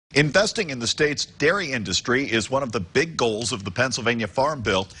Investing in the state's dairy industry is one of the big goals of the Pennsylvania Farm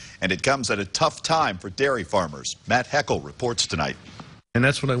Bill, and it comes at a tough time for dairy farmers. Matt Heckel reports tonight. And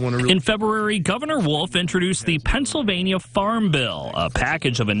that's what I want to In February, Governor Wolf introduced the Pennsylvania Farm Bill, a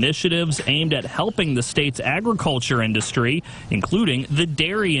package of initiatives aimed at helping the state's agriculture industry, including the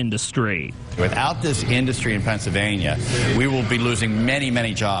dairy industry. Without this industry in Pennsylvania, we will be losing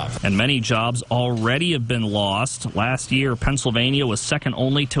many jobs. And many jobs already have been lost. Last year, Pennsylvania was second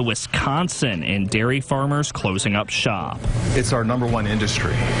only to Wisconsin in dairy farmers closing up shop. It's our #1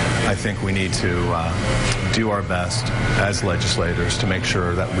 industry. I think we need to do our best as legislators to make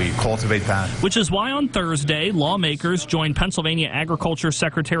sure that we cultivate that. Which is why on Thursday, lawmakers joined Pennsylvania Agriculture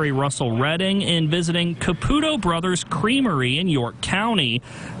Secretary Russell Redding in visiting Caputo Brothers Creamery in York County.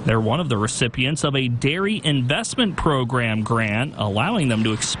 They're one of the recipients of a dairy investment program grant, allowing them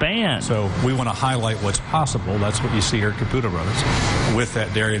to expand. So we want to highlight what's possible. That's what you see here at Caputo Brothers with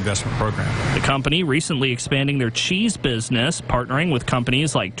that dairy investment program. The company recently expanding their cheese business, partnering with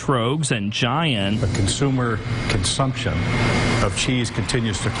companies like Trogs and Giant. The consumer consumption of cheese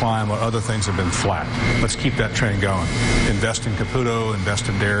continues to climb while other things have been flat. Let's keep that trend going. Invest in Caputo, invest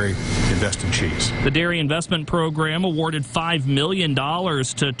in dairy, invest in cheese. The dairy investment program awarded $5 million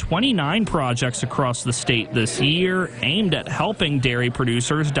to 29 projects across the state this year, aimed at helping dairy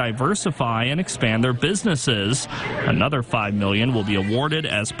producers diversify and expand their businesses. Another $5 million will be awarded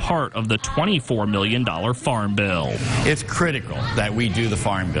as part of the $24 million farm bill. It's critical that we do the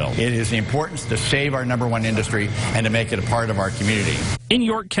farm bill. It is the importance to save our #1 industry and to make it a part of our community. In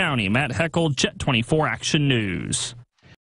York County, Matt Heckel, Jet 24 Action News.